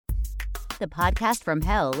The Podcast from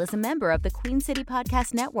Hell is a member of the Queen City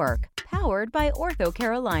Podcast Network, powered by Ortho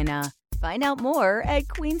Carolina. Find out more at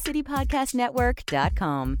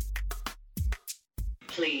queencitypodcastnetwork.com.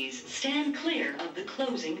 Please stand clear of the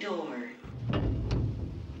closing door.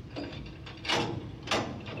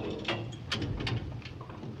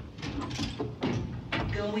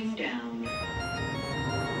 Going down.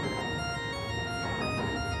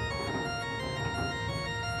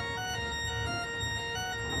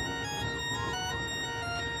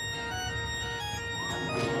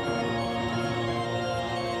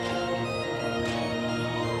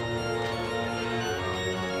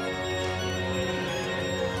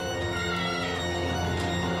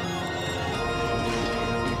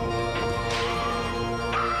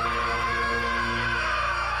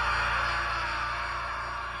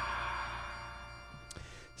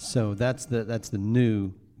 So that's the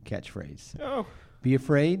new catchphrase. Oh. Be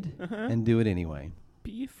afraid and do it anyway.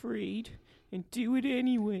 Be afraid and do it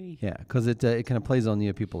anyway. Yeah, because it kind of plays on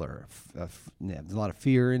you. People are there's a lot of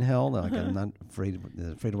fear in hell. Like, I'm not afraid of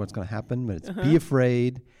what's going to happen, but it's be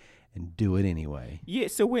afraid and do it anyway. Yeah.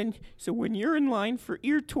 So when you're in line for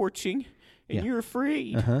ear torching and you're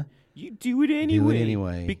afraid, you do it anyway. Do it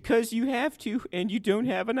anyway because you have to, and you don't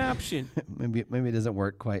have an option. maybe it doesn't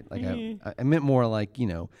work quite like I meant more like,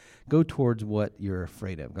 go towards what you're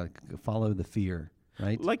afraid of. Like, follow the fear,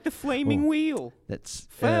 right? Like the flaming wheel. That's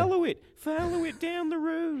follow it down the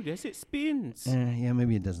road as it spins. Yeah,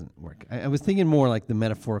 maybe it doesn't work. I was thinking more like the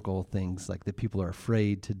metaphorical things, like that people are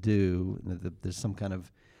afraid to do. There's some kind of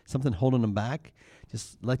something holding them back.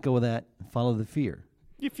 Just let go of that and follow the fear.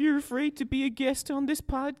 If you're afraid to be a guest on this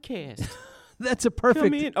podcast. That's a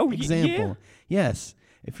perfect Yeah? example. Yes.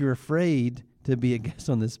 If you're afraid to be a guest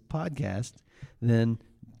on this podcast, then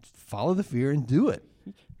follow the fear and do it.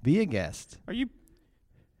 Be a guest. Are you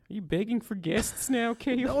begging for guests now,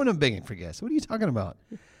 Cale? No one I'm begging for guests. What are you talking about?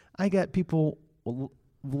 I got people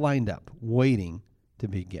lined up waiting to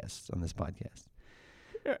be guests on this podcast.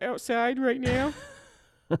 Outside right now?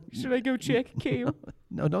 Should I go check, Cale?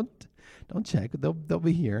 No, don't check. They'll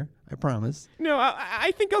be here. I promise. No,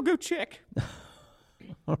 I think I'll go check.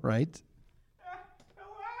 All right. Hello?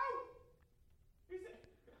 Is it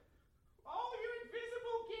all you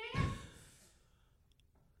invisible guests?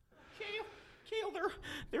 Cale,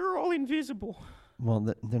 they're all invisible. Well,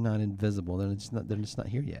 they're not invisible. They're just not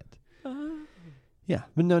here yet. Yeah,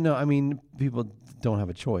 but no. I mean, people don't have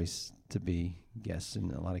a choice to be guests in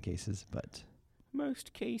a lot of cases, but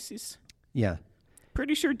most cases. Yeah.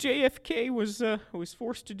 Pretty sure JFK was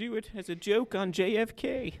forced to do it as a joke on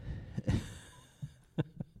JFK.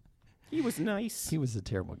 He was nice. He was a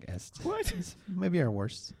terrible guest. What? Maybe our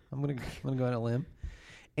worst. I'm gonna go out on a limb.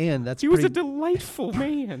 And he was a delightful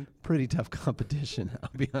man. Pretty tough competition, I'll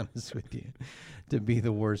be honest with you, to be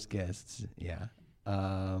the worst guests. Yeah.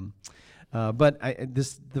 But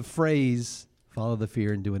the phrase "follow the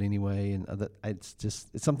fear and do it anyway," and it's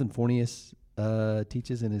something Fornius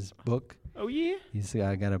teaches in his book. Oh yeah. He's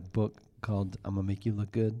got a book called "I'm Gonna Make You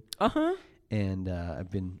Look Good." And I've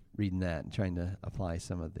been reading that and trying to apply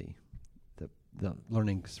some of the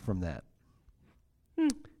learnings from that.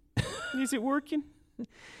 Is it working?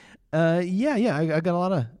 Yeah. I got a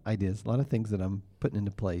lot of ideas, a lot of things that I'm putting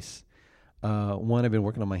into place. One, I've been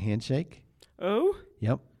working on my handshake. Oh?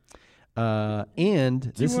 Yep.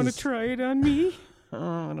 And do you want to try it on me?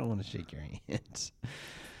 Oh, I don't want to shake your hands.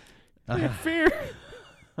 Fair.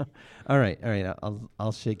 All right.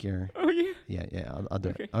 I'll shake your. Oh yeah. Yeah. I'll do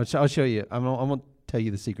it. I'll show you. I won't tell you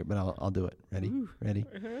the secret, but I'll do it. Ready? Ooh. Ready?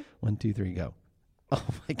 1, 2, 3, go. Oh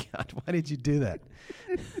my God! Why did you do that?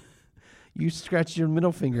 You scratched your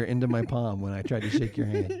middle finger into my palm when I tried to shake your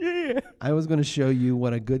hand. Yeah. I was going to show you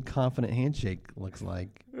what a good, confident handshake looks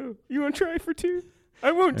like. Oh, you want to try for 2?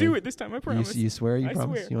 I won't do it this time. I promise. You swear? You I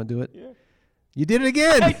promise? Swear. You want to do it? Yeah. You did it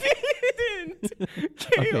again. I didn't.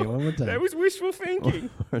 Cale, Okay, one more time. That was wishful thinking. One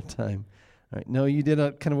more time. All right. No, you did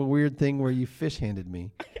a kind of a weird thing where you fish-handed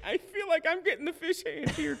me. I feel like I'm getting the fish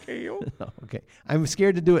hand here, Cale. Oh, okay. I'm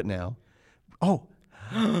scared to do it now. Oh,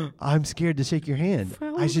 I'm scared to shake your hand.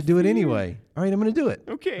 I should do it anyway. All right, I'm going to do it.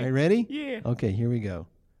 Okay. All right, ready? Yeah. Okay, here we go.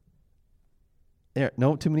 There.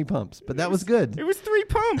 No, too many pumps, but that was good. It was 3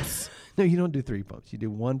 pumps. No, you don't do 3 pumps. You do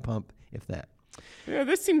 1 pump, if that. Yeah,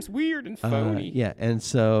 this seems weird and phony. Yeah, and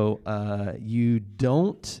so you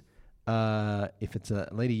don't, if it's a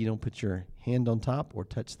lady, you don't put your hand on top or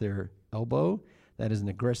touch their elbow. That is an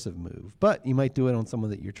aggressive move. But you might do it on someone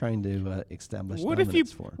that you're trying to establish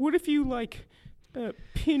dominance for. What if you,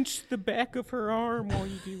 pinch the back of her arm while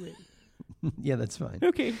you do it? Yeah, that's fine.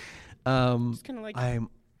 Okay. Just kind of like I'm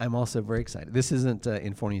also very excited. This isn't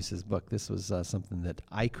in Fornius's book. This was something that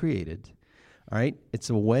I created All right, it's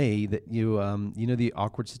a way that you the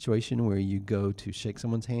awkward situation where you go to shake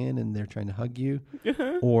someone's hand and they're trying to hug you,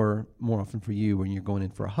 or more often for you when you're going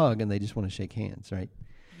in for a hug and they just want to shake hands, right?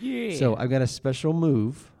 Yeah. So I've got a special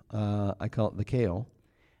move. I call it the kale,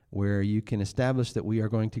 where you can establish that we are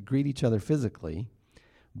going to greet each other physically,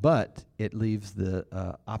 but it leaves the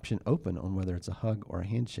option open on whether it's a hug or a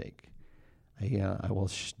handshake. I will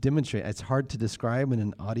demonstrate. It's hard to describe in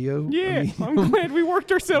an audio. Yeah, I'm glad we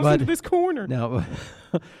worked ourselves into this corner. Now,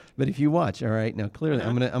 but if you watch, all right. Now, clearly,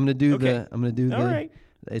 I'm gonna do Okay. the. All right.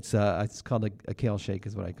 It's called a kale shake,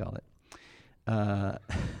 is what I call it. Yeah.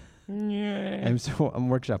 I'm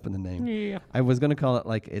workshopping the name. Yeah. I was gonna call it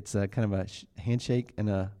like it's a kind of a handshake and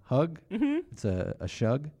a hug. Mm-hmm. It's a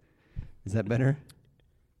shug. Is that better?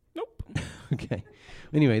 Nope. Okay.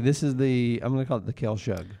 Anyway, I'm going to call it the kale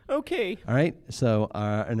shug. Okay. All right. So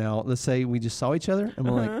now let's say we just saw each other and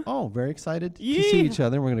we're like, oh, very excited to see Yeah. each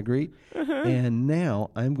other. We're going to greet. And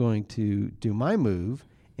now I'm going to do my move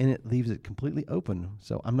and it leaves it completely open.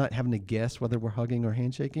 So I'm not having to guess whether we're hugging or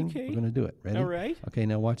handshaking. Okay. We're going to do it. Ready? All right. Okay.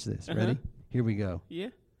 Now watch this. Ready? Here we go. Yeah.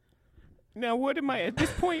 Now, what am I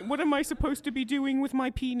supposed to be doing with my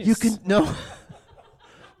penis? You can, no.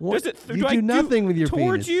 What? Does it You do nothing with your penis.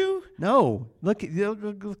 towards you? No. Look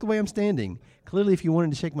the way I'm standing. Clearly, if you wanted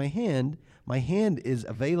to shake my hand is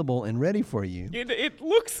available and ready for you. It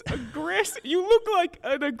looks aggressive. You look like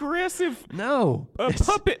an aggressive No.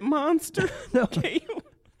 puppet monster. No. Okay.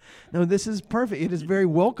 No, this is perfect. It is very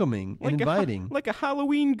welcoming and inviting. Like a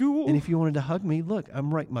Halloween ghoul. And if you wanted to hug me, look,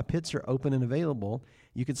 I'm right. My pits are open and available.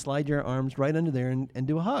 You could slide your arms right under there and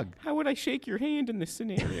do a hug. How would I shake your hand in this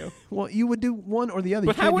scenario? Well, you would do one or the other.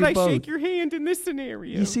 But You how can't would do I both. shake your hand in this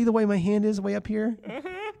scenario? You see the way my hand is way up here?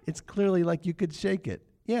 Uh-huh. It's clearly like you could shake it.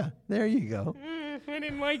 Yeah, there you go. I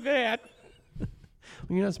didn't like that. Well,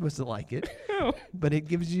 you're not supposed to like it, Oh. but it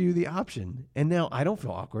gives you the option. And now I don't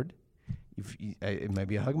feel awkward. It might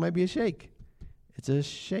be a hug, might be a shake. It's a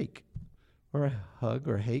shake or a hug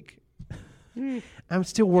or a hake. I'm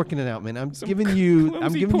still working it out, man. I'm giving you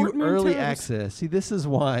early portmanteaus. access. See, this is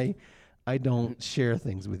why I don't share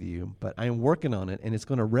things with you, but I'm working on it, and it's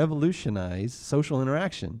going to revolutionize social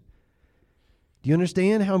interaction. Do you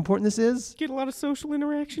understand how important this is? Get a lot of social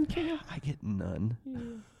interaction, Kale? I get none.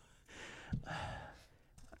 Yeah.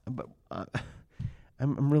 But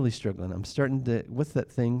I'm really struggling. I'm starting to. What's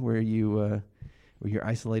that thing where you're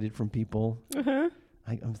isolated from people? Uh-huh.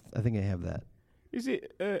 I think I have that. Is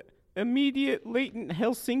it immediate latent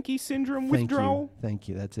Helsinki syndrome withdrawal? Thank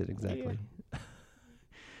you. That's it exactly.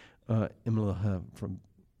 Imloha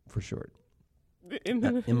for short.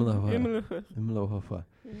 Imloha.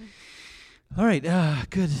 All right.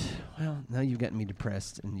 Good. Well, now you've gotten me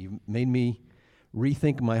depressed, and you've made me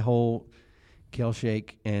rethink my whole kale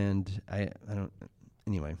shake. And I don't.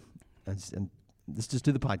 Anyway, let's just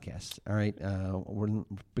do the podcast. All right. We're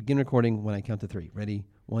begin recording when I count to 3. Ready?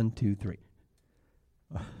 1, 2, 3.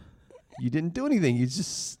 You didn't do anything. You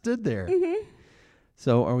just stood there. Mm-hmm.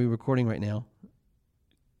 So, are we recording right now?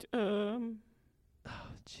 Oh,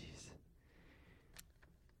 jeez.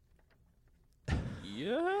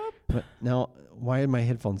 Yep. But now, why are my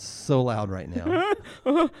headphones so loud right now?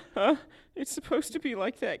 It's supposed to be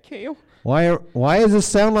like that, Kale. Why does this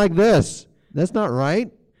sound like this? That's not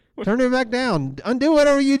right. Turn it back down. Undo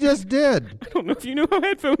whatever you just did. I don't know if you know how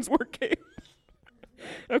headphones work, Kale.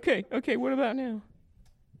 Okay, what about now?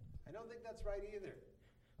 I don't think that's right either.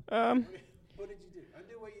 What did you do?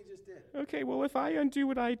 Undo what you just did. Okay, well, if I undo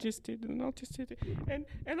what I just did, then I'll just hit it.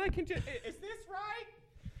 And I can just... Is this right?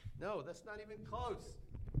 No, that's not even close.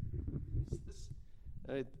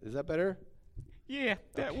 Is that better? Yeah,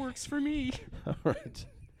 that works for me.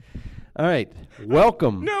 All right.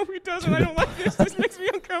 Welcome. No, it doesn't. I don't like this. This makes me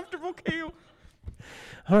uncomfortable, Kale.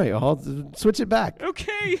 All right, I'll switch it back.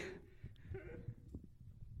 Okay.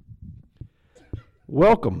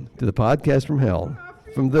 Welcome to the podcast from hell.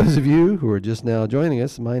 From those of you who are just now joining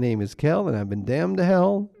us, my name is Kel, and I've been damned to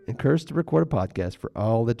hell and cursed to record a podcast for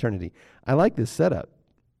all eternity. I like this setup.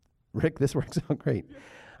 Rick, this works out great.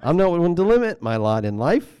 I'm not one to limit my lot in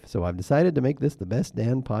life, so I've decided to make this the best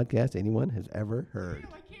damn podcast anyone has ever heard.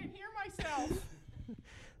 I can't hear myself.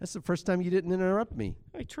 That's the first time you didn't interrupt me.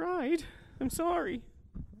 I tried. I'm sorry.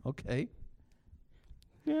 Okay.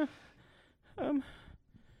 Yeah.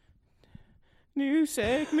 New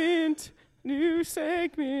segment. Oh, do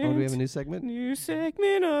we have a new segment? New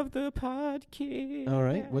segment of the podcast. All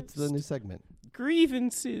right. What's the new segment?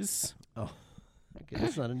 Grievances. Oh, okay.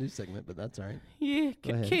 That's not a new segment, but that's all right. Yeah,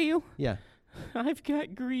 Go ahead. Kale. Yeah. I've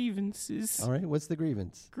got grievances. All right. What's the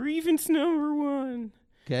grievance? Grievance number 1.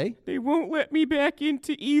 Okay. They won't let me back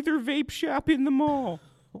into either vape shop in the mall.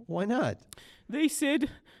 Why not? They said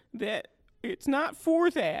that it's not for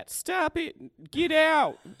that. Stop it. Get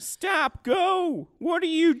out. Stop. Go. What are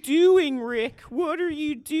you doing, Rick? What are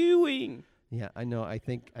you doing? Yeah, I know. I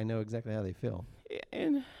think I know exactly how they feel.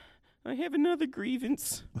 And I have another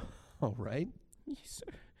grievance. All right. Yes,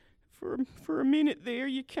 for a minute there,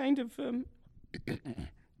 you kind of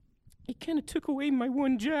took away my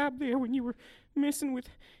one job there when you were messing with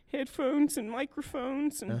headphones and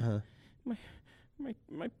microphones and my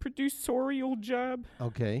producerial job.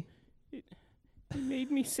 Okay. It made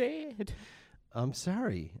me sad. I'm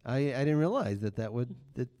sorry. I didn't realize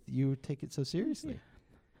that you would take it so seriously.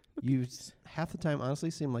 You half the time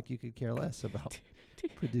honestly seem like you could care less about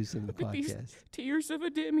producing the Look at these podcast. tears of a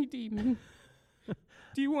demi-demon.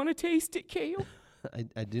 Do you want to taste it, Kale?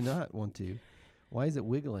 I do not want to. Why is it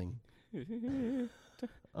wiggling?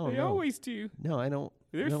 Oh, They no. always do. No, I don't.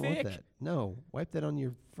 They're I don't thick. want that. No, wipe that on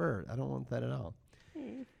your fur. I don't want that at all.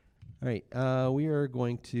 All right, we are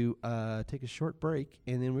going to take a short break,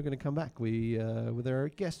 and then we're going to come back with our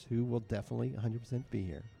guest, who will definitely 100% be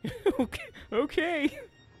here. Okay.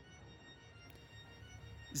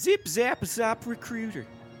 Zip Zap Zop Recruiter.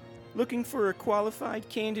 Looking for a qualified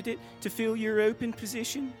candidate to fill your open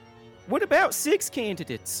position? What about 6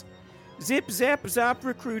 candidates? Zip Zap Zop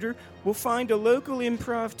Recruiter will find a local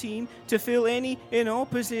improv team to fill any and all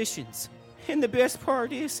positions. And the best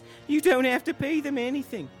part is, you don't have to pay them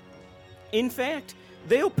anything. In fact,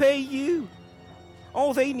 they'll pay you.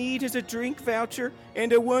 All they need is a drink voucher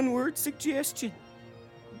and a one-word suggestion.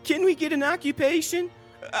 Can we get an occupation?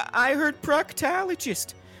 I heard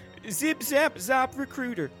proctologist. Zip Zap Zop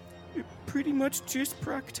Recruiter. Pretty much just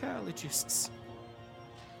proctologists.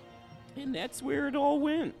 And that's where it all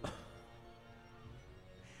went.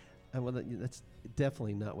 Well, that's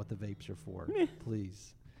definitely not what the vapes are for.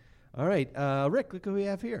 Please. All right, Rick, look who we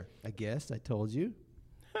have here. A guest, I told you.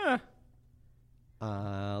 Huh.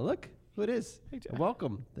 Look who it is.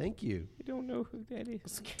 Welcome. Thank you. I don't know who that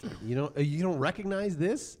is. You don't recognize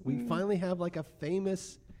this? We finally have like a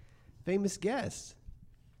famous guest.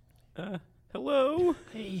 Hello?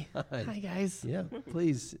 Hey. Hi, guys. Yeah,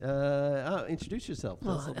 please introduce yourself.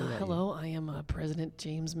 Tell us a little bit about you. Hello, I am President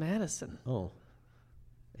James Madison. Oh,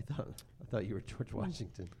 I thought you were George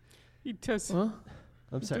Washington. He does. Huh?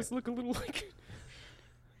 I'm sorry. Does look a little like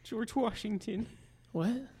George Washington.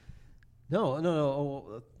 What? No.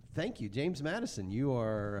 Oh, thank you, James Madison. You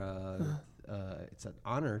are. It's an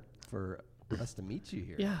honor for us to meet you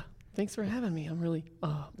here. Yeah. Thanks for having me. I'm really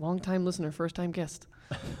long-time listener, first-time guest.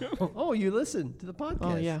 Oh, you listen to the podcast.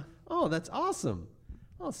 Oh, yeah. Oh, that's awesome.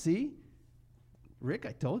 Oh, see, Rick,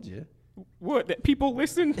 I told you. What? That people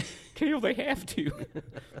listen? Kale, they have to.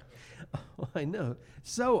 Oh, I know.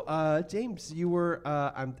 So, James, you were.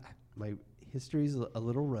 My history's a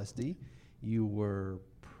little rusty. You were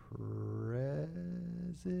president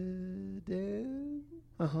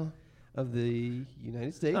of the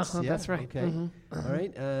United States. Yeah, that's right. Okay. All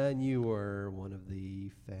right. And you were one of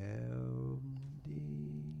the founding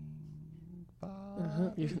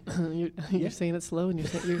fathers. You're saying it slow, and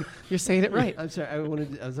you're saying it right. I'm sorry. I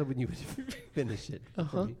was hoping you would finish it.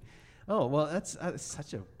 For me. Oh well, that's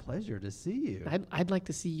such a pleasure to see you. I'd like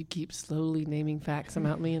to see you keep slowly naming facts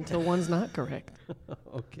about me until one's not correct.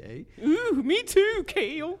 Okay. Ooh, me too,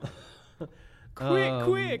 Kale.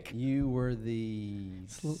 Quick. You were the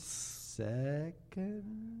second.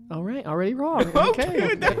 All right, already wrong. Oh, Okay,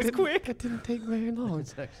 good, that was quick. That didn't take very long.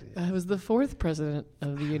 It's actually. I was the 4th president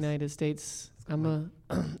of the United States. I'm a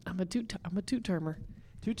two-termer.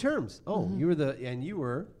 2 terms. Oh, you were you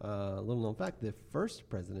were little known fact, the first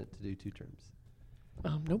president to do 2 terms.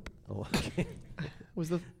 Nope. Oh, okay. Was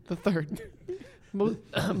the 3rd.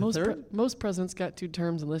 Most presidents got 2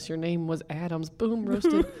 terms unless your name was Adams. Boom,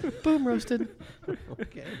 roasted. Boom, roasted.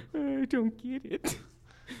 Okay. I don't get it.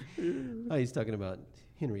 Oh, he's talking about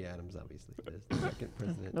Henry Adams, obviously, as the second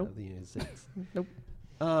president of the United States. Nope.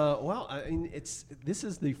 Well, I mean, this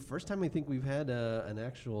is the first time I think we've had an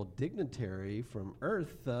actual dignitary from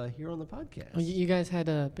Earth here on the podcast. Well, you guys had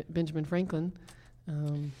Benjamin Franklin.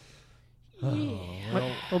 Ben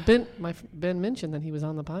mentioned that he was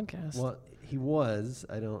on the podcast. Well, he was.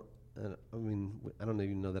 I don't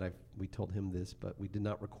even know that we told him this, but we did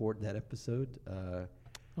not record that episode.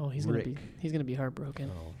 He's gonna be heartbroken.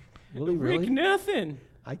 Oh, will he really? Rick, nothing.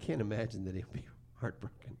 I can't imagine that he'll be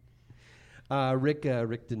heartbroken. Rick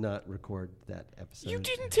did not record that episode. You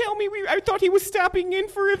didn't tell me. I thought he was stopping in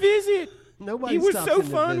for a visit. Nobody. He was stops so in to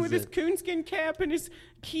fun with his visit. coonskin cap and his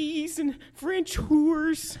keys and French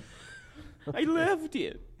whores. I loved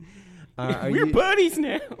it. We're buddies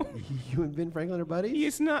now. You and Ben Franklin are buddies? He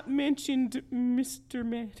has not mentioned Mr.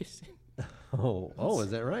 Madison. Oh,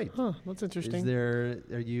 is that right? Huh, that's interesting.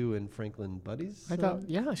 Are you and Franklin buddies? I thought,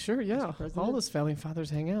 yeah, sure, yeah. President? All those founding fathers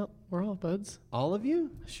hang out. We're all buds. All of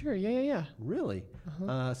you? Sure, yeah. Really?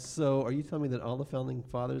 Uh-huh. So are you telling me that all the founding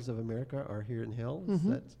fathers of America are here in hell? Is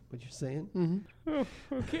that what you're saying? Mm-hmm. Oh,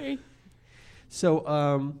 okay.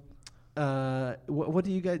 So, what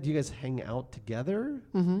do you guys hang out together?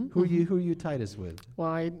 Mm-hmm. Who are you tightest with? Well,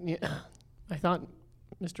 I thought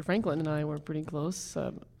Mr. Franklin and I were pretty close.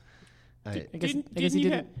 I guess he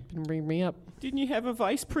didn't bring me up. Didn't you have a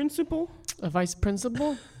vice principal? A vice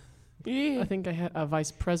principal? Yeah. I think I had a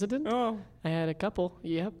vice president. Oh. I had a couple.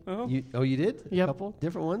 Yep. Oh. You did? Yep. A couple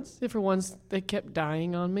different ones? Different ones. They kept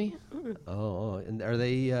dying on me. Oh, and are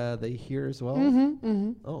they here as well?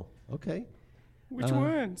 Mm-hmm. Oh, okay. Which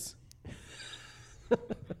ones?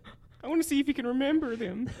 I want to see if you can remember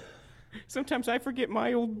them. Sometimes I forget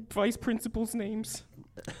my old vice principal's names.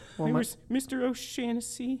 Well, There was Mr.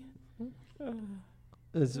 O'Shaughnessy.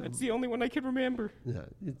 That's the only one I can remember. Yeah,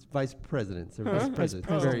 it's vice presidents. They're Huh? vice presidents.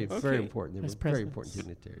 Vice Very, presidents. very Okay. important. They Vice were very important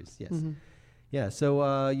presidents. dignitaries. Yes. Mhm. Yeah. So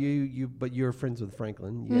but you're friends with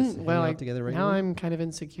Franklin. You guys hang well, out together now regularly. I'm kind of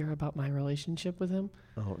insecure about my relationship with him.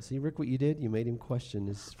 Oh, see, Rick, what you did? You made him question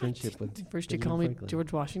his friendship with. First, you Benjamin call me Franklin.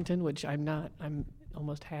 George Washington, which I'm not. I'm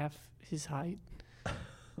almost half his height.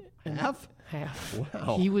 And Half? Half.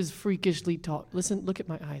 Wow. He was freakishly tall. Listen, look at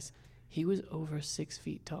my eyes. He was over 6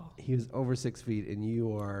 feet tall. He was over 6 feet, and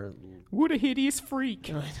you are, What a hideous freak.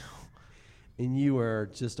 I know. and you are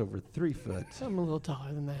just over 3 foot. I'm a little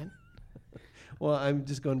taller than that. Well, I'm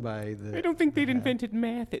just going by the. I don't think they'd invented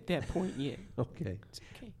math at that point yet. Okay.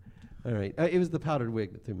 Okay. All right. It was the powdered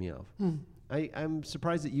wig that threw me off. Hmm. I'm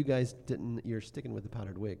surprised that you guys didn't. You're sticking with the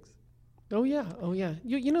powdered wigs. Oh yeah.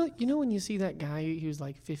 You know when you see that guy who's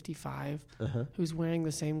like 55, who's wearing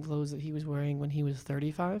the same clothes that he was wearing when he was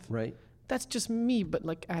 35. Right. That's just me, but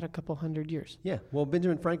like at a couple hundred years. Yeah. Well,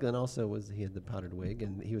 Benjamin Franklin also he had the powdered wig,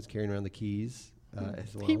 and he was carrying around the keys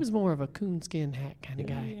as well. He was more of a coonskin hat kind of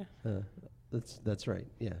guy. Yeah. That's right.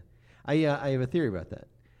 Yeah. I have a theory about that.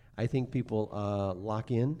 I think people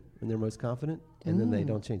lock in when they're most confident, and then they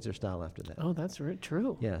don't change their style after that. Oh, that's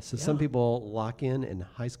true. Yeah. So some people lock in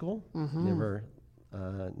high school, never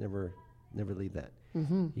leave that.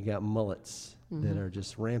 Mm-hmm. You got mullets that are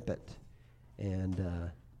just rampant,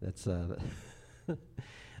 and that's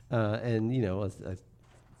and you know,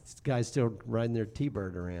 guys still riding their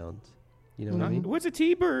T-Bird around. You know what I mean? What's a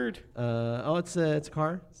T-Bird? It's a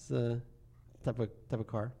car. It's a type of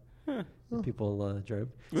car Huh. that people drove.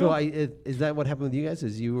 Yeah. So is that what happened with you guys?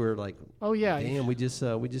 Is you were like, Oh yeah. damn, we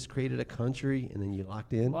just created a country, and then you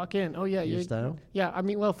locked in Walk in. Oh yeah. your style? Yeah. I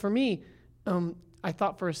mean, well, for me, I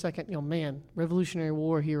thought for a second, man, Revolutionary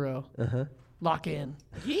War hero, lock in.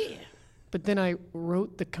 Yeah. But then I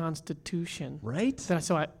wrote the Constitution. Right?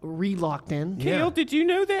 So I re-locked in. Yeah. Kale, did you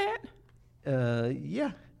know that?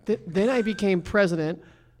 Yeah. Then I became president,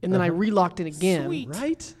 and then I re-locked in again. Sweet.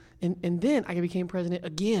 Right? And then I became president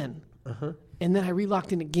again. And then I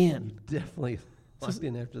re-locked in again. Definitely locked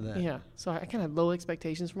in after that. Yeah. So I kind of had low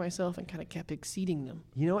expectations for myself and kind of kept exceeding them.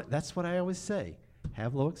 You know what? That's what I always say.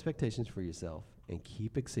 Have low expectations for yourself and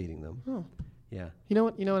keep exceeding them. Oh. Yeah. You know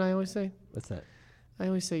what I always say? What's that? I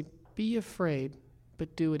always say, be afraid,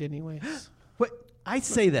 but do it anyways. What? I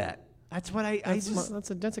say that. That's what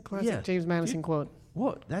That's a classic Yeah. James Madison quote.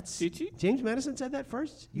 What? That's Did you? James Madison said that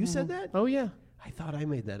first? You said that? Oh yeah. I thought I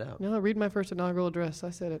made that up. No, read my first inaugural address. I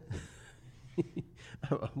said it.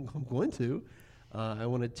 I'm going to. I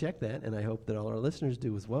want to check that, and I hope that all our listeners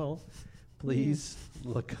do as well. Please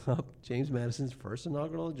look up James Madison's first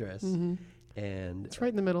inaugural address and It's right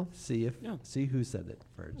in the middle. see who said it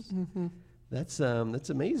first. That's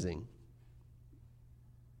amazing.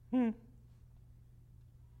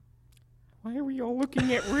 Why are we all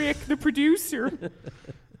looking at Rick, the producer?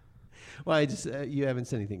 Well, I just you haven't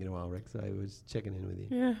said anything in a while, Rick, so I was checking in with you.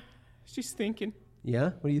 Yeah. She's thinking.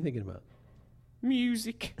 Yeah? What are you thinking about?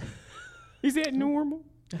 Music. Is that normal?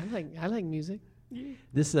 I like music. Yeah.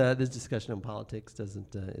 This discussion on politics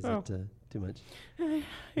isn't too much.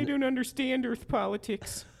 I don't understand Earth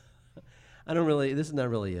politics. I don't really. This is not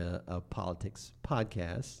really a politics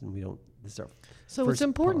podcast, and we don't. This is our So it's first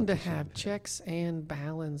important to politician. have checks and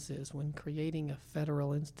balances when creating a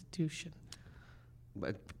federal institution.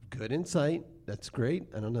 But good insight. That's great.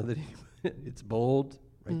 I don't know that it's bold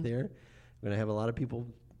right there. We're gonna have a lot of people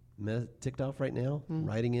ticked off right now,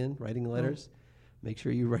 writing letters. Make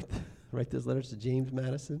sure you write those letters to James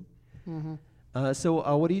Madison.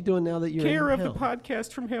 So what are you doing now that you're Care in of the hell?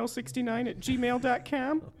 podcast from hell69 at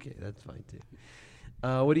gmail.com. Okay, that's fine too.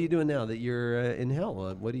 What are you doing now that you're in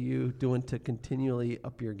hell? What are you doing to continually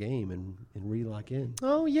up your game and re-lock in?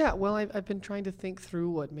 Oh, yeah. Well, I've been trying to think through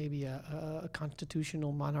what maybe a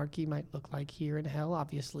constitutional monarchy might look like here in hell.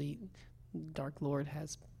 Obviously, Dark Lord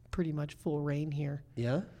has pretty much full reign here.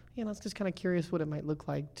 Yeah? I was just kind of curious what it might look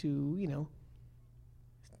like to,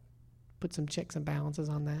 put some checks and balances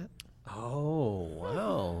on that. Oh,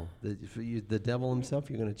 wow. The devil himself,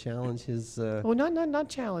 you're going to challenge his... Oh, not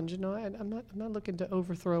challenge. I'm not looking to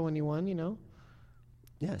overthrow anyone,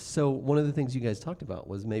 Yeah, so one of the things you guys talked about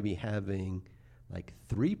was maybe having like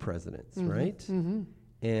 3 presidents, right? Mm-hmm.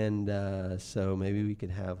 And so maybe we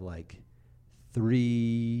could have like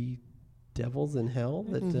 3 devils in hell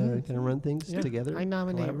that kind of run things together. I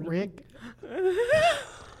nominate Rick.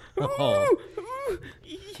 Oh.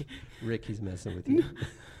 Rick, he's messing with you.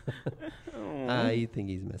 I think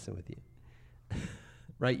he's messing with you.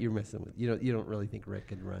 Right, you're messing with you don't really think Rick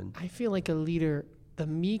could run. I feel like a leader, the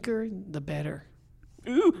meeker, the better.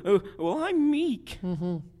 Well, I'm meek.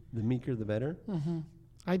 Mm-hmm. The meeker, the better? Mm-hmm.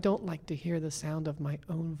 I don't like to hear the sound of my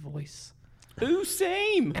own voice. Ooh,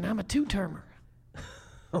 same. And I'm a two-termer.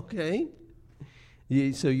 Okay.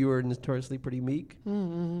 So you were notoriously pretty meek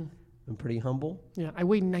and pretty humble? Yeah, I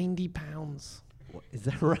weigh 90 pounds. Is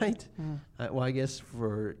that right? Well, I guess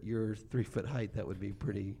for your 3-foot height, that would be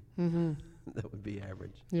pretty, that would be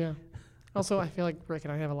average. Yeah. Also, I feel like Rick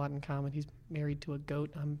and I have a lot in common. He's married to a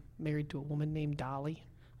goat. I'm married to a woman named Dolly.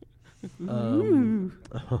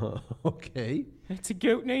 Okay. That's a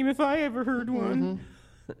goat name if I ever heard one.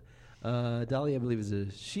 Dolly, I believe, is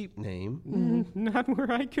a sheep name. Not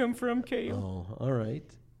where I come from, Kale. Oh, all right.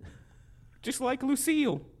 Just like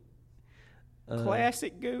Lucille.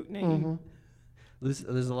 Classic goat name.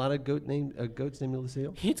 There's a lot of goats named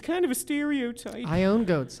Lucille. It's kind of a stereotype. I own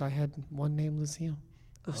goats. I had one named Lucille.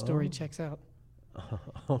 The story checks out.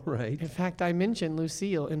 All right. In fact, I mentioned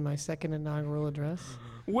Lucille in my second inaugural address.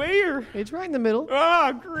 Where? It's right in the middle.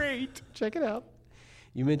 Ah, great. Check it out.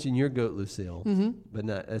 You mentioned your goat Lucille, but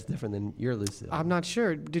that's different than your Lucille. I'm not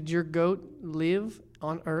sure. Did your goat live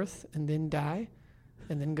on Earth and then die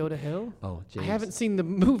and then go to hell? Oh, James. I haven't seen the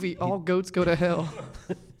movie All Goats Go to Hell.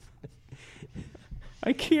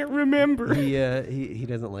 I can't remember. He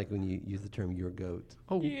doesn't like when you use the term your goat.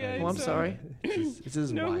 Oh, Yeah, well, I'm it's, sorry. It's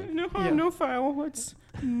his No, wife. no harm, Yeah. no foul. It's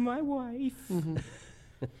my wife.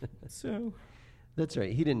 So That's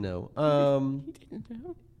right. He didn't know. he didn't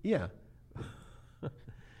know. Yeah.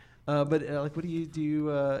 But like, what do you do?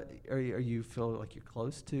 Are you feel like you're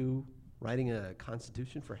close to writing a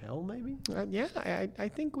constitution for hell? Maybe. Yeah, I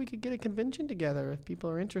think we could get a convention together if people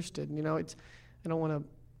are interested. I don't want to.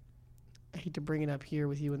 I hate to bring it up here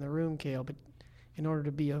with you in the room, Kale, but in order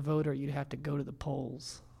to be a voter, you'd have to go to the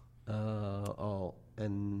polls.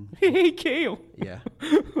 And Hey, Kale. yeah.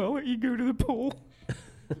 I'll let you go to the poll.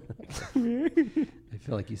 I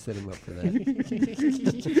feel like you set him up for that.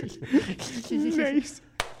 Nice.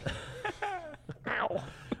 Ow.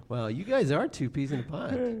 Wow, you guys are 2 peas in a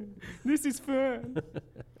pod. This is fun.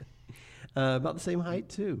 About the same height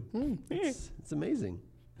too. It's amazing.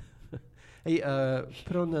 Hey,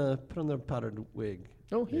 put on the powdered wig.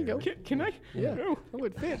 Oh, here you go. Can I? Yeah. Oh,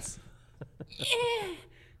 it fits.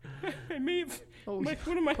 I may have. Oh,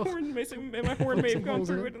 One of my horns my horn may have gone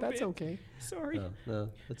through it a That's bit. okay. Sorry. No,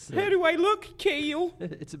 that's How do I look, Kale?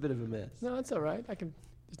 it's a bit of a mess. No, it's all right.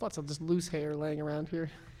 There's lots of just loose hair laying around here.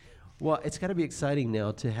 Well, it's got to be exciting now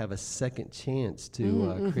to have a second chance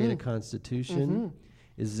to create a constitution.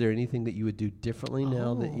 Is there anything that you would do differently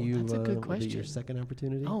now that you that's a good your question. second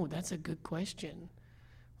opportunity? Oh, that's a good question.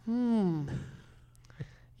 You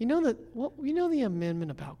know the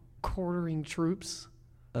amendment about quartering troops?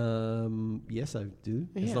 Yes, I do.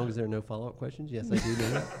 As Yeah. long as there are no follow-up questions, yes, I do know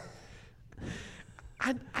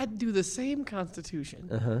that. I'd do the same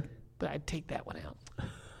Constitution, but I'd take that one out.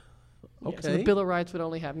 Yeah, so the Okay. Bill of Rights would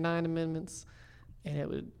only have 9 amendments, and it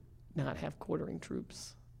would not have quartering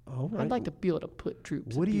troops. All right. I'd like to be able to put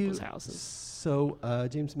troops in people's houses. So,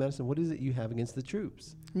 James Madison, what is it you have against the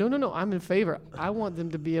troops? No, I'm in favor. I want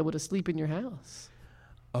them to be able to sleep in your house.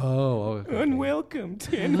 Oh, okay. Unwelcomed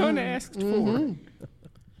and unasked for.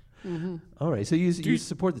 All right. So you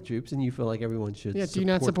support the troops, and you feel like everyone should. Yeah, do you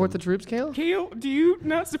not support the them. troops, Kale? Kale, do you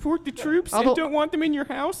not support the troops Although- and don't want them in your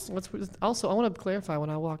house? Also, I want to clarify,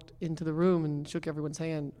 when I walked into the room and shook everyone's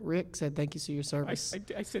hand, Rick said, "Thank you for your service."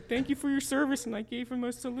 I said thank you for your service, and I gave him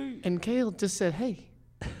a salute. And Kale just said, "Hey."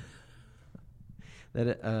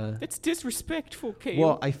 That's disrespectful, Kale.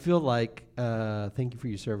 Well, I feel like thank you for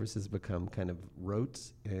your service has become kind of rote,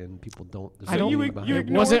 and people don't. there's I don't- no meaning you behind It it.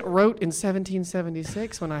 ignore- wasn't wrote in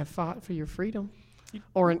 1776 when I fought for your freedom,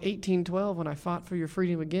 or in 1812 when I fought for your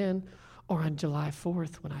freedom again, Or on July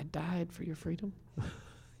 4th when I died for your freedom.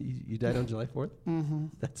 You died on July 4th? Mm-hmm.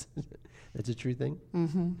 That's a true thing?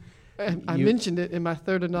 Mm-hmm. And I mentioned it in my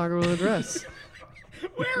third inaugural address.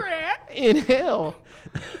 Where at? In hell.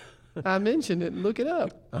 I mentioned it. Look it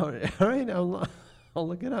up. All right. I'll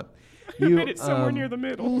look it up. I bet it's somewhere near the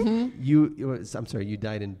middle. Mm-hmm. I'm sorry, you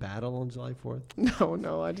died in battle on July 4th?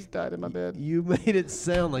 No, I just died in my bed. You made it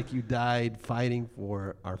sound like you died fighting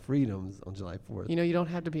for our freedoms on July 4th. You know, you don't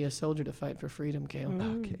have to be a soldier to fight for freedom, Kale.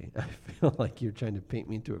 Okay. I feel like you're trying to paint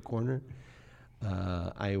me into a corner.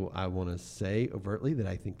 I want to say overtly that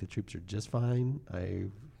I think the troops are just fine.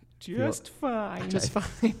 Just fine. Just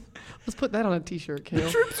fine. Let's put that on a T-shirt, Kale.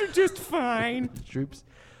 The troops are just fine. The troops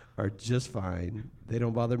are just fine. They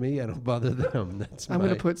don't bother me. I don't bother them. I'm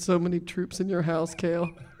going to put so many troops in your house, Kale.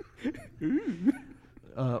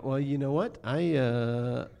 Well, you know what?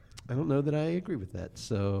 I don't know that I agree with that.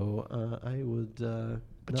 So I would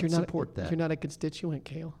But not support that. You're not a constituent,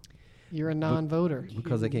 Kale. You're a non-voter.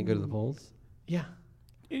 Because I can't go to the polls? Yeah.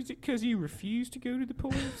 Is it because you refuse to go to the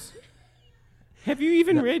polls? Have you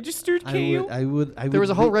even registered, Kale? I would. There was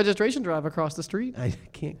a whole registration drive across the street. I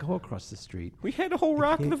can't go across the street. We had a whole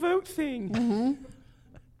rock the vote thing. Mm-hmm.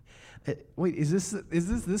 Wait, is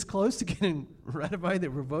this close to getting ratified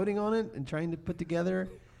that we're voting on it and trying to put together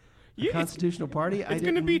a constitutional party? It's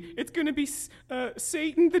gonna be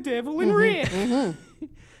Satan, the devil, and Rick. Mm-hmm.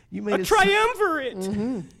 You made a triumvirate.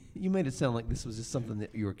 Mm-hmm. You made it sound like this was just something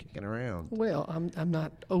that you were kicking around. Well, I'm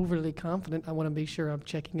not overly confident. I want to be sure I'm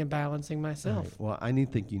checking and balancing myself. Right. Well, I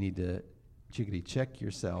think you need to chickadee check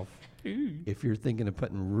yourself. Ooh. If you're thinking of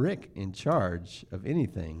putting Rick in charge of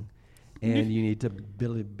anything, and you need to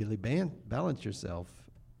Billy balance yourself.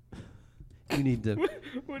 You need to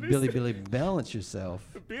Billy balance yourself.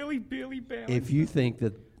 Billy balance. If you think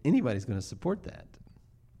that anybody's going to support that,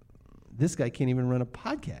 this guy can't even run a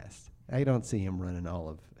podcast. I don't see him running all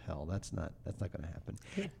of hell. That's not going to happen.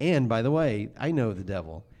 And by the way, I know the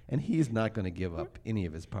devil, and he's not going to give up any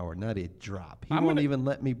of his power, not a drop. He won't even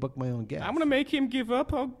let me book my own gas. I'm going to make him give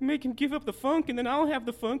up. I'll make him give up the funk, and then I'll have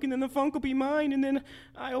the funk, and then the funk will be mine, and then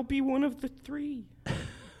I'll be one of the three.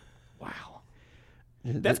 Wow.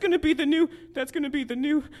 That's going to be the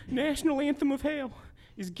new national anthem of hell.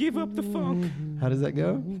 Is give up the funk. How does that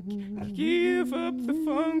go? Give up the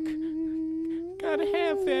funk. Gotta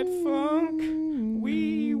have that funk.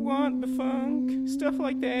 We want the funk. Stuff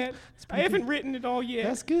like that. I haven't written it all yet.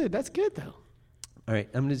 That's good. That's good, though. All right,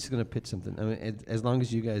 I'm just going to pitch something. I mean, as long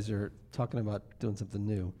as you guys are talking about doing something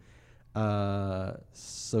new,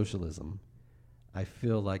 socialism. I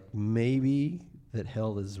feel like maybe that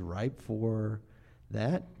hell is ripe for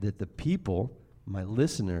that the people, my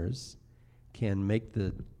listeners, can make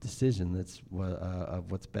the decision that's of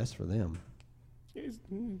what's best for them.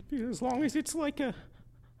 As long as it's like an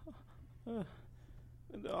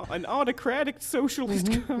autocratic socialist.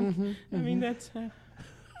 I mean, that's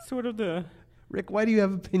sort of the. Rick, why do you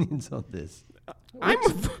have opinions on this?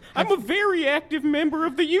 I'm a very active member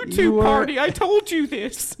of the YouTube party. I told you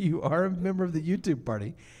this. You are a member of the YouTube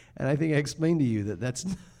party, and I think I explained to you that's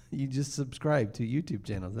you just subscribe to YouTube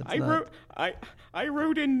channels. I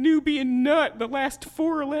wrote in Nubian Nut the last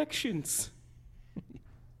 4 elections.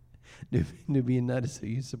 Nubian Nut is who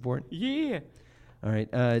you support? Yeah. All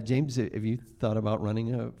right. James, have you thought about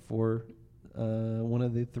running for one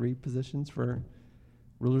of the 3 positions for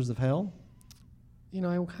Rulers of Hell? You know,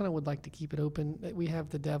 I kind of would like to keep it open. We have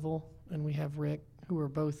the devil and we have Rick, who are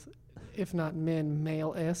both, if not men,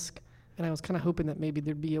 male-esque. And I was kind of hoping that maybe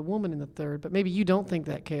there'd be a woman in the 3rd. But maybe you don't think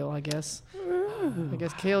that, Kale, I guess. I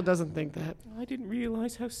guess Kale doesn't think that. I didn't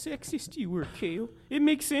realize how sexist you were, Kale. It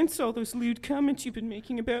makes sense, all those lewd comments you've been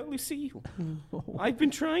making about Lucille. I've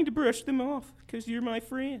been trying to brush them off, because you're my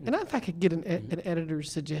friend. And if I could get an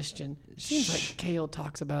editor's suggestion, it seems like Kale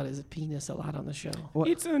talks about his penis a lot on the show. Well,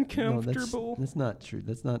 it's uncomfortable. No, that's not true.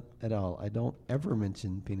 That's not at all. I don't ever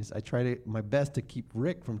mention penis. I try my best to keep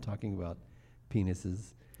Rick from talking about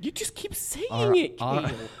penises. You just keep saying it, Kale.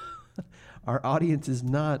 Our audience is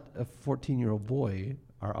not a 14-year-old boy.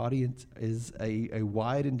 Our audience is a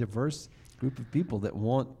wide and diverse group of people that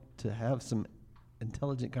want to have some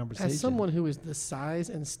intelligent conversation. As someone who is the size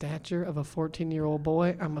and stature of a 14-year-old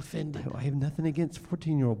boy, I'm offended. I have nothing against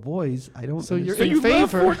 14-year-old boys. I don't. So you're so in you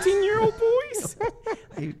favor. love 14-year-old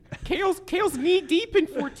boys? Kale's knee deep in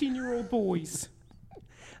 14-year-old boys.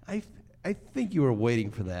 I think you were waiting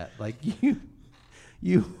for that. Like you.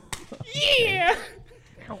 Yeah.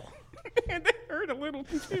 That hurt a little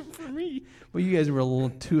too for me. Well, you guys were a little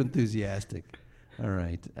too enthusiastic. All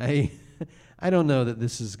right. I don't know that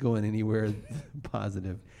this is going anywhere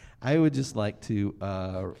positive. I would just like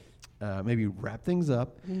to maybe wrap things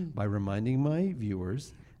up by reminding my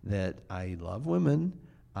viewers that I love women.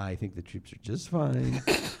 I think the troops are just fine.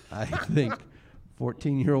 I think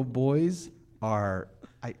 14-year-old boys are.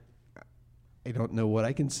 I don't know what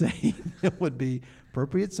I can say that would be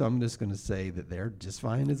appropriate, so I'm just going to say that they're just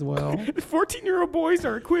fine as well. The 14-year-old boys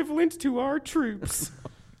are equivalent to our troops.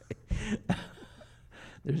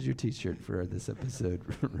 There's your T-shirt for this episode.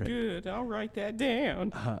 Rick. Good, I'll write that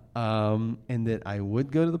down. And that I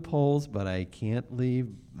would go to the polls, but I can't leave.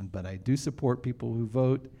 But I do support people who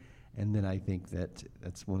vote, and then I think that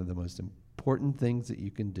that's one of the most important things that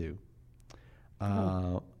you can do.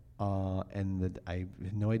 And that I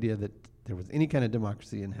had no idea that there was any kind of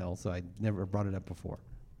democracy in hell, so I never brought it up before.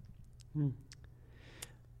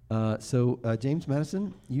 So James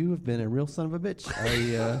Madison, you have been a real son of a bitch.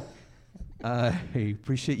 I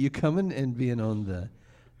appreciate you coming and being on the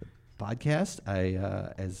podcast.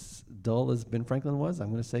 As dull as Ben Franklin was,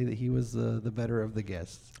 I'm going to say that he was the better of the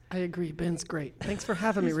guests. I agree. Ben's great. Thanks for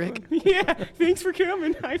having me, Rick. Yeah, thanks for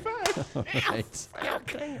coming. High five. All right.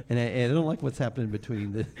 And I don't like what's happening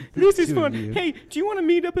between the This is two fun. of you. Hey, do you want to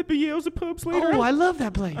meet up at Beelzebub's later? Oh, I love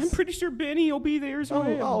that place. I'm pretty sure Benny will be there as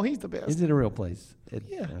well. Oh, he's the best. Is it a real place?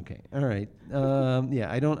 Yeah. Okay. All right.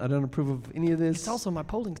 Yeah. I don't approve of any of this. It's also my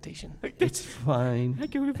polling station. It's fine. I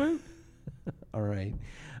go to vote. All right.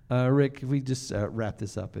 Rick, if we just wrap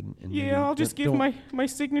this up and maybe Yeah, I'll just give don't- my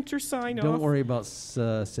signature sign off. Don't worry about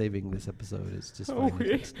saving this episode. It's just Oh, fine. if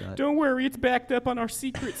it's not. don't worry, it's backed up on our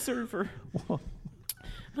secret server.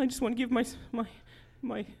 I just want to give my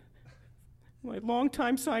long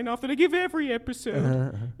time sign off that I give every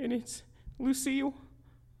episode, and it's Lucille.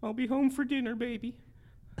 I'll be home for dinner, baby.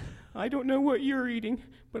 I don't know what you're eating,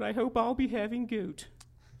 but I hope I'll be having goat.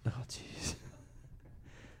 Oh, jeez.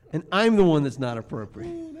 And I'm the one that's not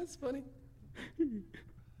appropriate. Oh, that's funny.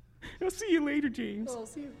 I'll see you later, James. Oh, I'll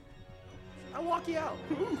see you. I'll walk you out.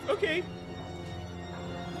 Ooh, okay.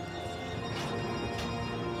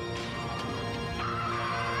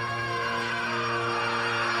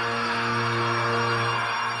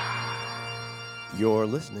 You're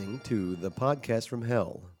listening to the Podcast from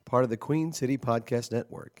Hell, part of the Queen City Podcast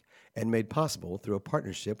Network, and made possible through a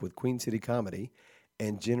partnership with Queen City Comedy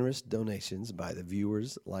and generous donations by the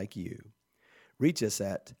viewers like you. Reach us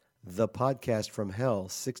at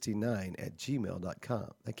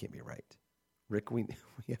thepodcastfromhell69@gmail.com. That can't be right. Rick, we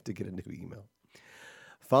have to get a new email.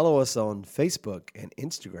 Follow us on Facebook and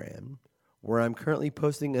Instagram, where I'm currently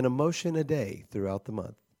posting an emotion a day throughout the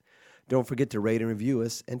month. Don't forget to rate and review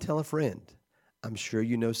us and tell a friend. I'm sure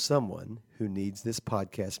you know someone who needs this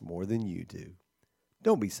podcast more than you do.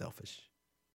 Don't be selfish.